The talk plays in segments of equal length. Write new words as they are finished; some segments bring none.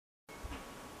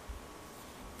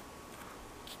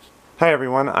Hi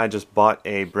everyone, I just bought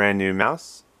a brand new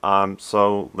mouse,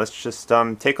 so let's just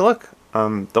take a look.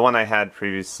 The one I had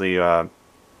previously it's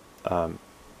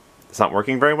not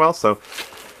working very well, so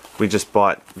we just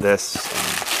bought this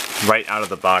right out of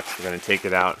the box. We're going to take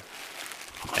it out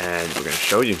and we're going to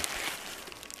show you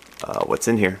what's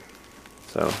in here.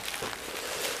 So,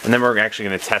 and then we're actually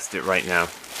going to test it right now.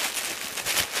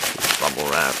 Bubble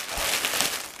wrap.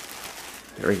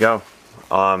 Here we go.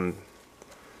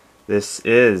 This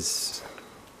is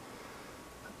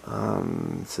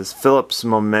it says Philips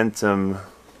Momentum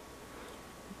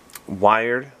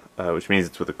wired, which means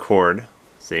it's with a cord.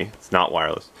 See, it's not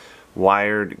wireless.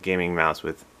 Wired gaming mouse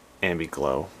with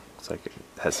Ambiglow. Looks like it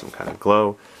has some kind of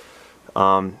glow.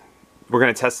 We're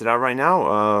gonna test it out right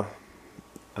now,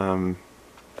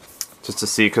 just to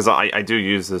see, because I do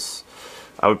use this.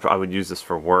 I would use this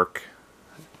for work.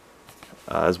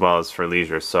 As well as for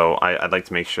leisure, so I'd like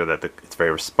to make sure that it's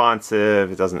very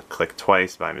responsive, it doesn't click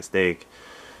twice by mistake.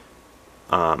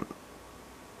 I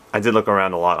did look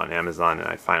around a lot on Amazon and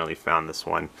I finally found this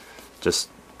one just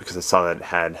because I saw that it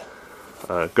had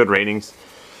good ratings.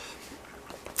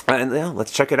 And yeah,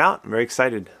 let's check it out. I'm very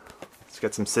excited. Let's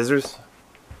get some scissors.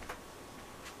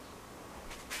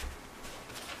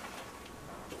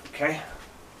 Okay.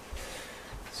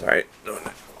 Sorry.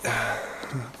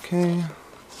 Okay.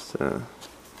 So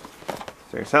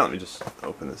figure this out. Let me just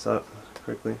open this up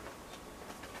quickly.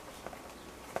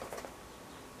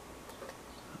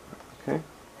 Okay.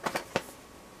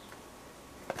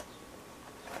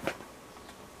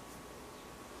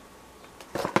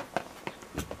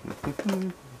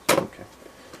 Okay.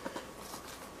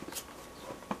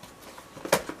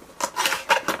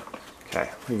 Okay,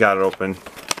 we got it open.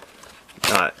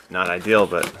 Not ideal,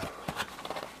 but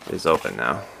it is open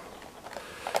now.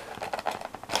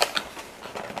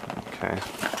 Okay.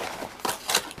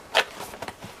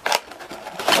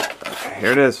 Okay,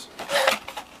 here it is.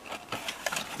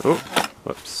 Oh,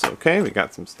 whoops. Okay, we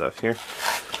got some stuff here.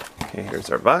 Okay,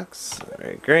 here's our box.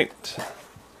 Very great.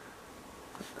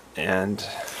 And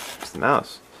here's the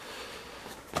mouse.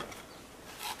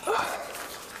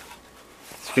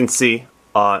 As you can see,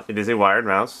 it is a wired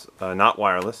mouse, not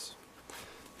wireless.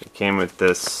 It came with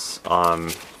this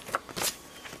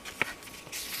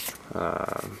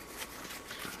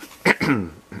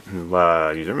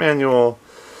user manual,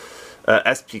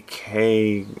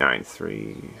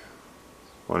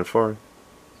 SPK9314,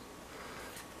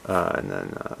 and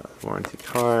then warranty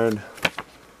card,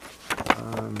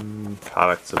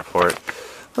 product support.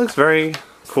 Looks very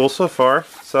cool so far.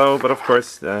 So, but of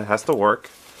course, it has to work.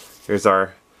 Here's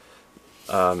our.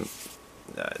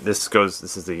 This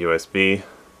is the USB.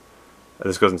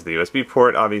 This goes into the USB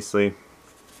port, obviously.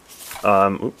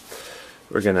 We're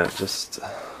gonna just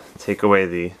take away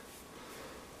the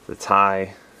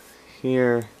tie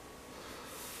here.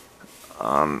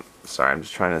 Sorry, I'm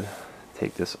just trying to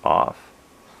take this off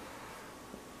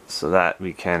so that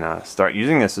we can start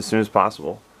using this as soon as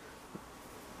possible.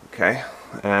 Okay,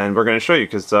 and we're going to show you,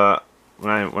 because when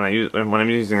I'm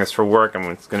using this for work,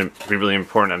 it's going to be really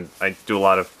important. I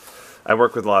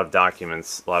work with a lot of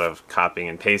documents, a lot of copying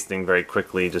and pasting very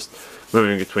quickly, just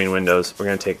moving between windows. We're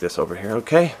going to take this over here.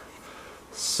 Okay,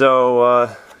 so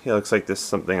yeah, looks like there's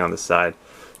something on the side.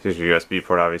 Here's your USB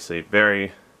port, obviously.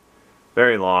 Very,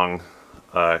 very long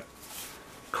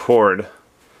cord.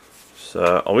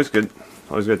 So always good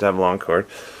to have a long cord.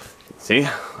 See,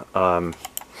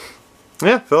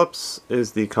 yeah, Philips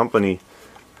is the company.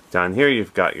 Down here,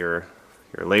 you've got your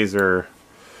laser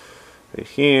right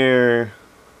here.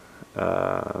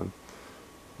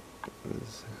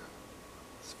 It's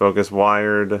focus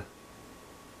wired.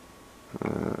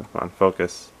 Come on,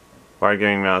 focus. Wired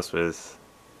gaming mouse with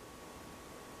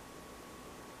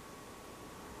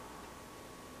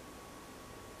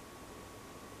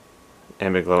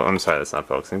Ambiglow. I'm sorry, that's not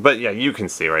focusing. But yeah, you can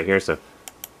see right here. So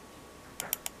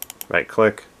right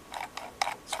click,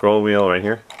 scroll wheel right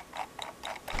here,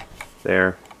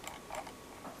 there,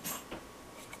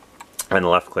 and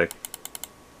left click.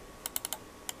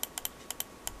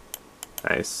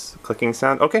 Nice clicking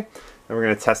sound. Okay, and we're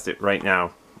gonna test it right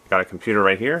now. Got a computer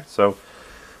right here, so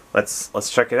let's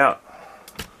check it out.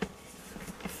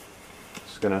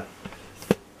 Just gonna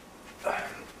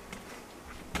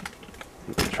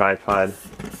the tripod,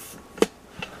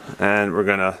 and we're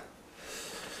gonna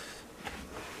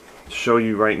show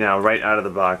you right now, right out of the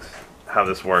box, how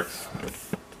this works,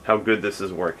 how good this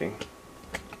is working.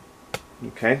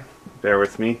 Okay, bear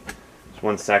with me, just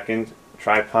 1 second.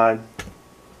 Tripod,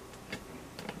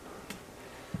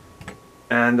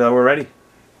 and we're ready.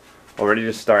 We're ready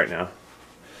to start now.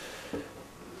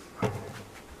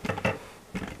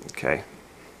 Okay,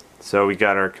 So we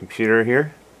got our computer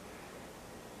here,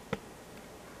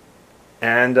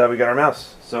 and we got our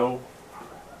mouse. So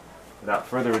without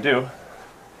further ado,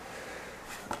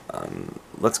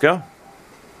 let's go.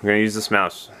 We're going to use this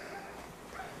mouse.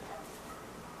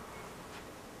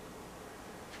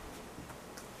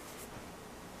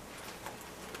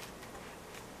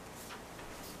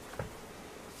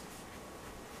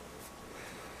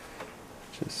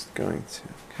 Just going to,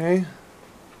 okay.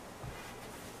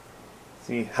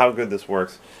 See how good this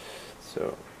works.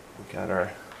 So we got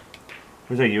our,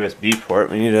 where's our USB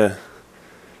port? We need a,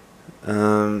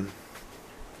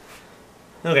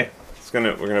 okay.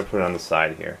 We're gonna put it on the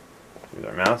side here. Here's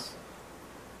our mouse.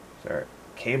 Here's our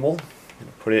cable.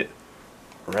 Put it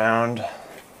around.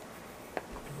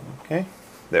 Okay,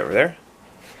 there we're there.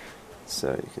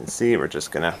 So you can see we're just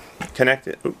gonna connect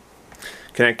it. Oop.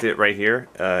 Connect it right here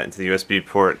into the USB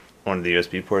port, one of the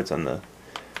USB ports on the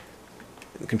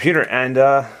computer, and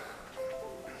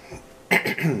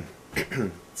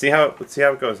see how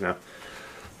it goes now.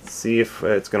 See if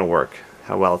it's gonna work.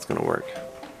 How well it's gonna work.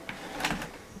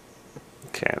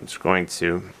 Okay, I'm just going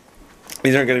to.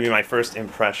 These are going to be my first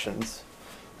impressions,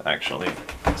 actually.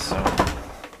 So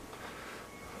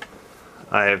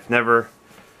I have never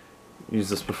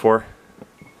used this before.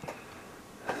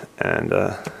 And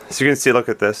so you can see, look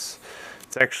at this.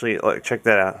 It's actually, look, check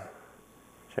that out.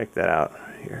 Check that out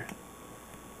here.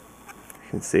 You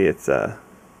can see it's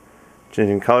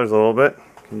changing colors a little bit.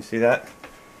 Can you see that?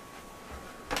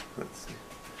 Let's see.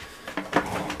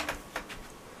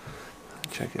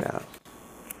 Check it out.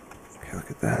 Okay,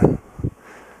 look at that.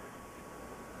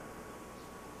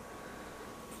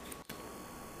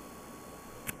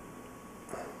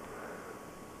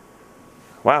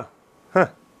 Wow. Huh.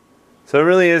 So it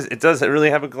really is, it does really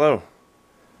have a glow.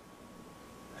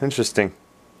 Interesting.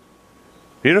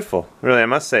 Beautiful. Really, I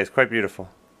must say, it's quite beautiful.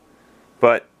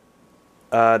 But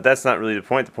that's not really the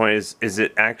point. The point is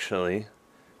it actually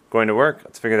going to work?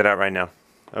 Let's figure that out right now.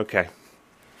 Okay.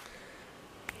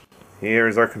 Here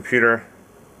is our computer.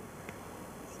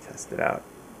 Let's test it out.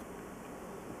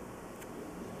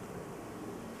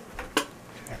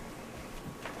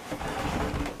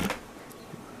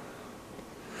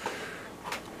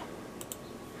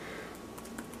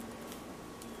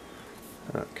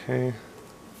 Okay.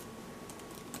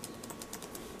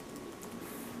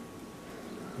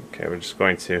 Okay, we're just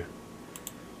going to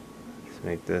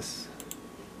make this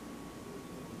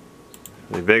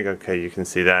really big. Okay, you can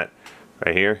see that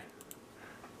right here.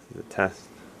 This is a test.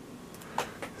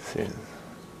 Let's see.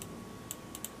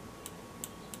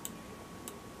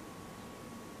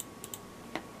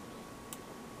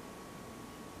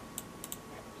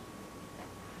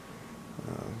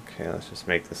 Okay, let's just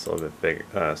make this a little bit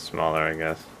bigger, smaller, I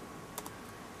guess.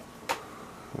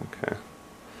 Okay.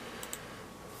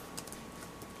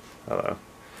 Hello.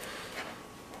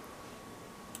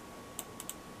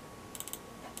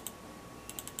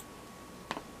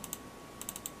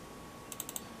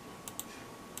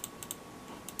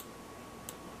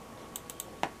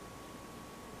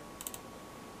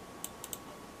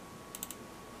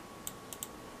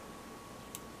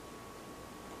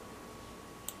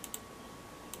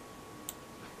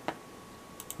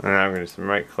 And now I'm going to do some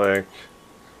right click.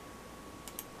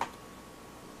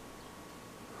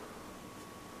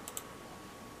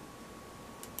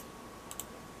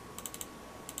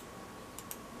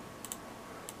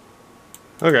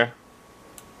 Okay.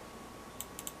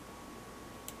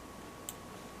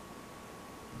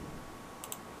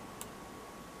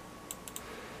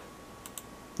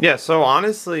 Yeah, so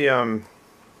honestly, I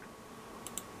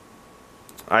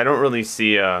don't really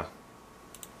see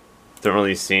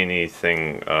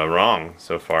anything wrong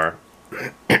so far,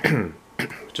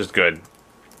 which is good.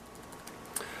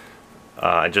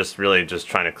 Just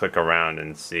trying to click around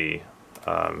and see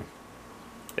if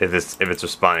it's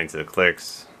responding to the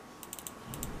clicks.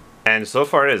 And so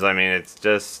far it is. I mean, it's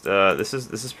just this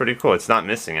is pretty cool. It's not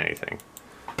missing anything.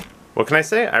 What can I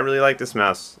say? I really like this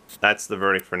mouse. That's the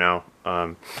verdict for now.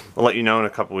 I'll let you know in a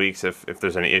couple weeks if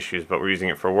there's any issues, but we're using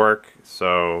it for work,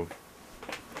 so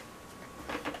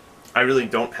I really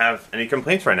don't have any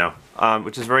complaints right now,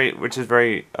 which is very good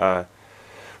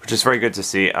to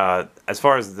see. As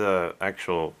far as the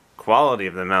actual quality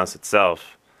of the mouse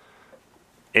itself,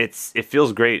 it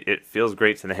feels great. It feels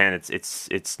great to the hand.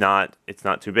 It's not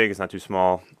too big. It's not too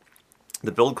small.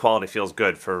 The build quality feels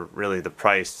good for really the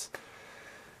price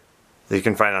that you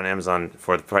can find on Amazon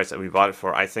for the price that we bought it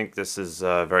for. I think this is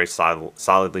very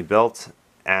solidly built,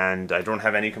 and I don't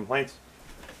have any complaints.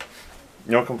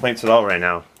 No complaints at all right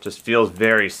now. Just feels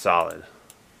very solid.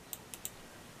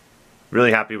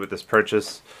 Really happy with this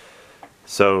purchase.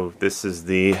 So this is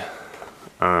the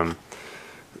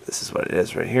This is what it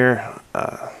is right here.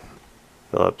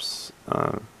 Philips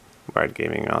wired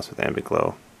gaming mouse with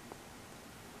Ambiglow.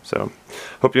 So,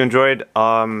 hope you enjoyed.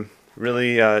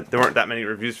 Really, there weren't that many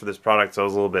reviews for this product, so I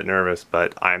was a little bit nervous,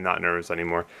 but I'm not nervous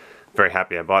anymore. Very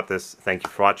happy I bought this. Thank you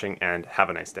for watching, and have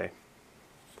a nice day.